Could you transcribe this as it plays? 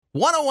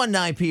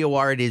1019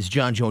 POR, it is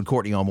John, Joe, and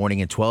Courtney all morning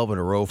and 12 in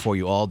a row for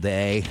you all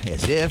day,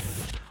 as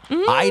if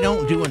I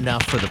don't do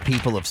enough for the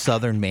people of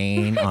Southern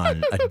Maine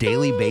on a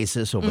daily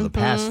basis over the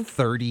past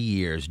 30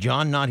 years.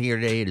 John not here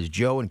today. It is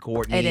Joe and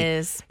Courtney. It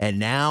is. And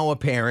now,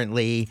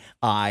 apparently,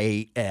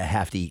 I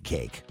have to eat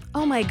cake.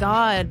 Oh, my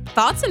God.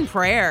 Thoughts and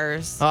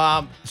prayers.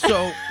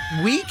 So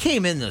we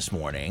came in this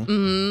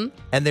morning,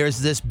 and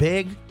there's this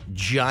big,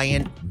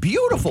 giant,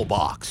 beautiful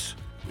box.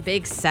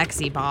 Big,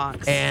 sexy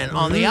box. And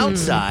on the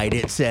outside,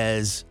 it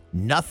says,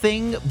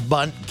 nothing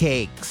Bundt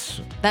cakes.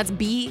 That's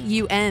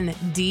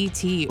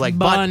B-U-N-D-T. Like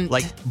Bundt.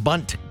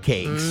 Bundt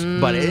cakes.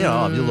 But, you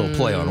know, a little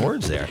play on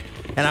words there.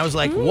 And I was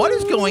like, what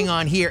is going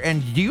on here?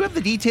 And do you have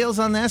the details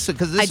on this?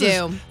 Because I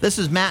do. This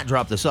is Matt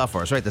dropped this off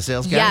for us, right? The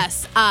sales guy?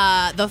 Yes.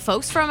 The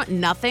folks from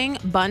Nothing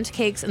Bundt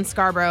Cakes in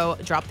Scarborough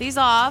dropped these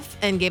off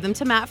and gave them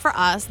to Matt for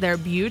us. They're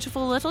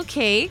beautiful little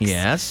cakes.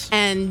 Yes.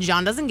 And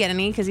John doesn't get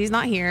any because he's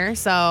not here,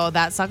 so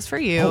that sucks for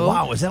you. Oh,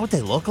 wow. Is that what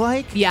they look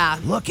like? Yeah.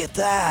 Look at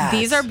that.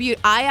 These are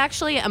beautiful. I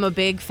actually am a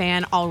big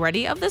fan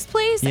already of this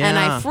place, and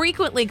I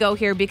frequently go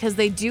here because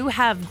they do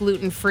have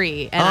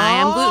gluten-free, and I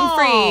am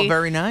gluten-free. Oh,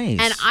 very nice.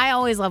 And I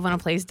always love when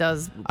a place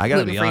does I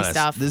gotta be gluten-free honest,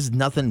 stuff. this is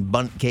nothing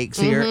Bundt cakes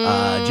here.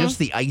 Just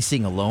the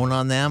icing alone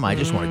on them, I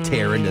just want to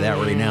tear into that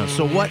right now.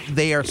 So what?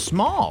 They are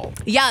small.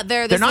 Yeah,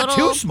 they're not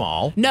too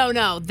small.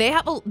 No, they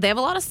have a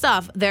lot of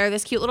stuff. They're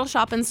this cute little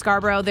shop in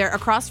Scarborough. They're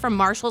across from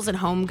Marshalls and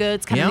Home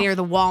Goods, kind of near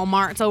the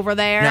Walmarts over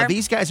there. Now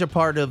these guys are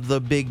part of the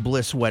big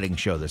Bliss wedding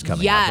show that's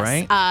coming up,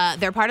 right? Yes,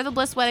 they're part of the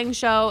Bliss wedding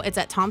show. It's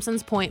at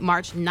Thompson's Point,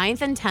 March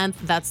 9th and 10th.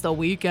 That's the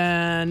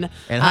weekend.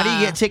 And how do you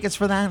get tickets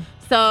for that?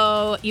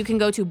 So you can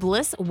go to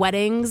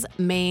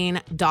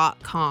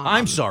blissweddingsmaine.com.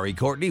 I'm sorry,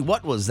 Courtney.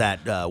 What was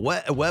that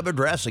web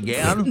address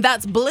again?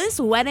 That's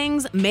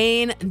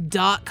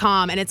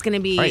blissweddingsmaine.com, and it's going to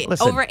be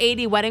over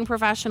 80 wedding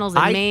professionals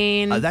in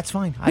Maine. That's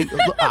fine.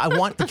 I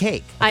want the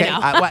cake. Okay?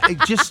 I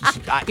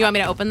know. You want me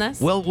to open this?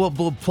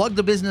 We'll plug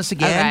the business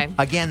again. Okay.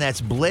 Again,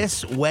 that's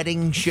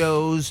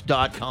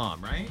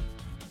blissweddingshows.com, right?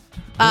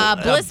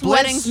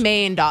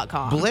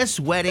 Blissweddingsmaine.com.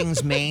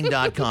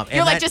 Blissweddingsmaine.com.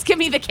 You're like, just give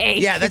me the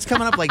cake. Yeah, that's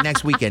coming up like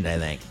next weekend, I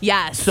think.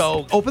 Yes.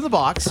 So open the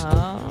box.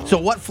 So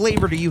what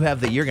flavor do you have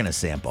that you're going to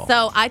sample?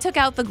 So I took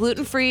out the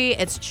gluten-free.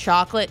 It's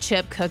chocolate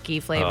chip cookie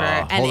flavor,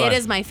 and it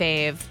is my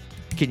fave.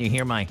 Can you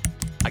hear I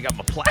got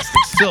my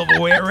plastic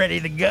silverware ready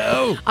to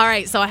go. All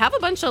right, so I have a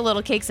bunch of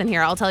little cakes in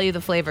here. I'll tell you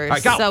the flavors. All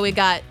right, go. So we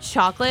got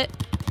chocolate.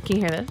 Can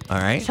you hear this? All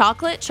right.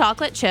 Chocolate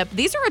chip.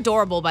 These are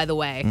adorable, by the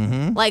way.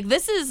 Like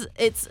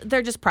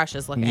they're just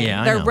precious looking.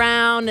 Yeah, they're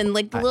round and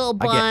like little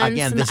buns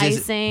and the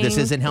icing. This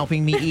isn't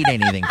helping me eat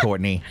anything,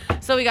 Courtney.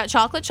 So we got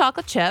chocolate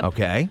chip.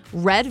 Okay.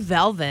 Red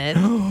velvet.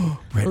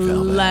 Red velvet.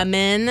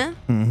 Lemon.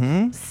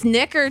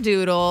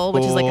 Snickerdoodle,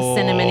 which is like a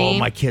cinnamony. Oh,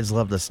 my kids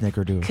love the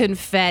snickerdoodle.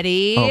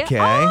 Confetti.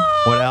 Okay.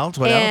 What else?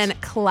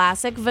 And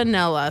classic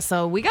vanilla.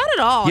 So we got it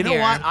all. You know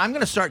what? I'm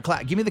going to start.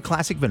 Give me the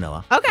classic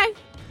vanilla. Okay.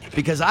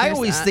 Because I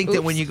always think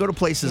that when you go to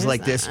places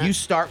like this, you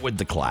start with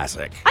the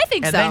classic. I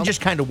think so. And then just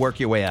kind of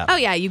work your way up. Oh,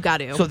 yeah, you got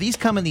to. So these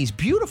come in these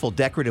beautiful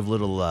decorative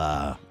little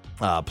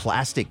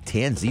plastic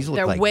tins. These look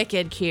They're like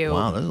wicked cute.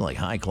 Wow, this is like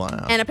high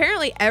class. And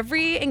apparently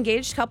every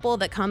engaged couple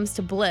that comes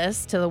to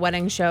Bliss, to the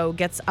wedding show,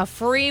 gets a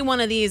free one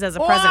of these as a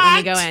present when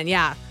you go in.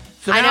 Yeah.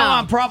 So now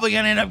I'm probably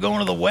going to end up going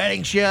to the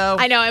wedding show.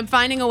 I know. I'm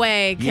finding a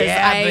way.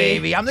 Yeah,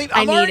 baby. I'm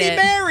already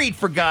married,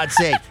 for God's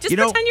sake. Just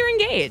pretend you're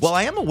engaged. Well,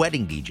 I am a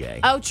wedding DJ.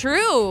 Oh,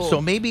 true.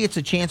 So maybe it's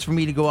a chance for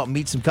me to go out and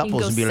meet some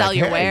couples and be sell like,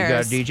 your hey,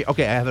 wares. you got a DJ?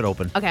 Okay, I have it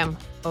open. Okay, I'm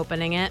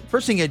opening it.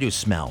 First thing you got to do is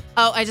smell.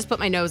 Oh, I just put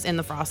my nose in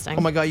the frosting.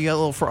 Oh, my God. You got a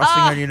little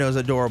frosting on your nose.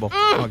 Adorable.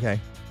 Okay.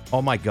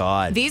 Oh, my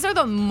God. These are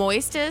the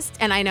moistest,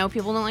 and I know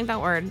people don't like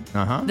that word.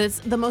 This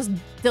the most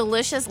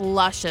delicious,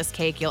 luscious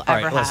cake you'll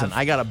ever have. Listen,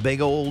 I got a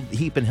big old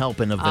heaping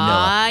helping of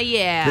vanilla.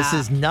 Yeah. This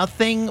is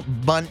Nothing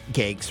Bundt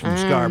Cakes from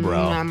Scarborough.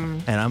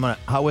 And I'm going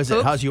to, how is it?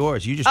 Oops. How's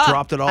yours? You just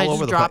dropped it all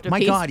over the place.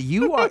 My God,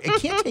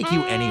 it can't take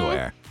you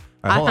anywhere.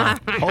 All right,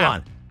 hold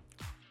on.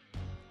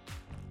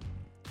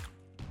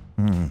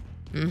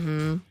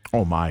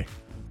 Oh, my.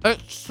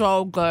 It's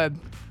so good.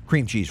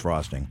 Cream cheese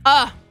frosting.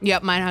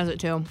 Yep, mine has it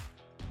too.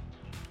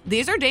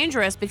 These are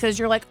dangerous because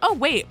you're like, oh,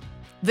 wait,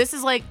 this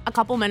is like a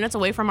couple minutes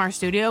away from our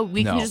studio.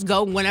 We can just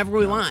go whenever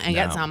we want and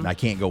get some. I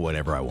can't go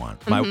whenever I want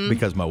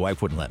because my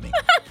wife wouldn't let me.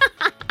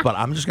 But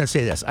I'm just going to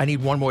say this. I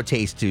need one more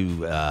taste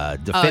to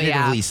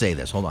definitively say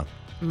this. Hold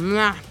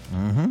on.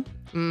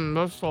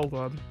 That's so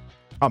good.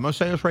 I'm going to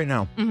say this right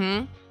now.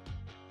 And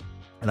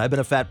I've been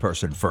a fat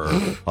person for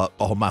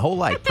my whole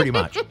life, pretty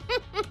much.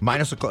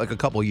 Minus like a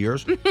couple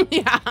years.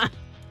 Yeah.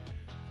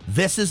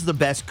 This is the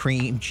best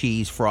cream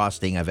cheese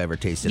frosting I've ever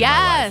tasted in my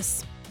life.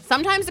 Yes.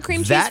 Sometimes the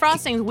cream cheese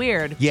frosting is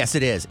weird. Yes,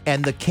 it is.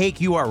 And the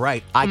cake, you are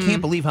right. I can't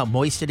believe how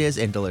moist it is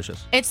and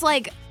delicious. It's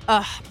like,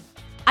 I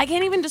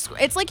can't even describe.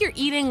 It's like you're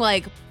eating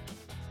like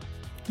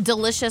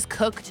delicious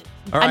cooked.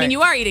 I mean,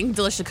 you are eating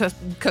delicious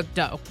cooked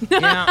dough.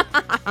 Yeah.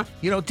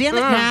 Damn it,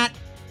 Matt.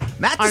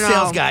 Matt, the I know.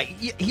 sales guy,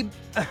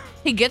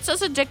 He gets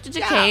us addicted to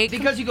yeah, cake.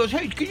 because he goes,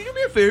 hey, can you do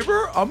me a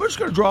favor? I'm just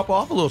going to drop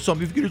off a little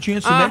something. If you get a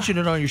chance to mention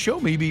it on your show,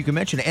 maybe you can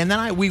mention it. And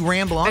then we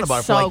ramble on It's about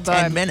it for so like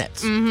 10 good.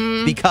 minutes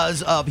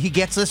because he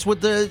gets us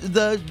with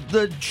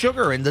the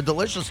sugar and the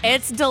delicious.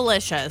 It's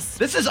delicious.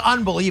 This is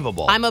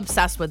unbelievable. I'm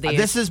obsessed with these.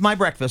 This is my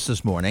breakfast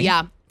this morning.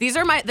 Yeah. This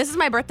is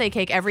my birthday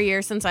cake every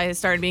year since I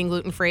started being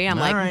gluten-free. I'm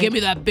like, right. give me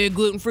that big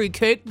gluten-free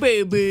cake,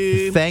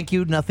 baby. Thank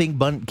you, Nothing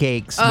Bundt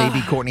Cakes. Maybe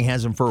Courtney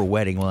has them for a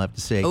wedding, we'll have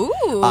to see. Ooh,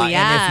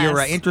 And if you're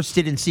yes.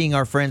 interested in seeing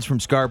our friends from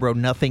Scarborough,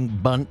 Nothing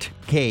Bundt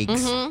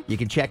Cakes, you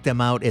can check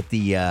them out at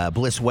the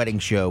Bliss Wedding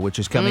Show, which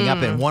is coming up.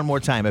 And one more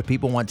time, if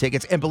people want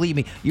tickets, and believe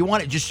me, you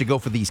want it just to go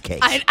for these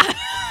cakes.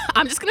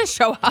 I'm just going to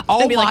show up Oh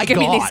and be my like, give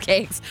me these God.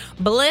 cakes.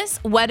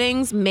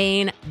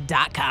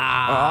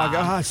 BlissWeddingsMaine.com. Oh,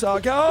 gosh,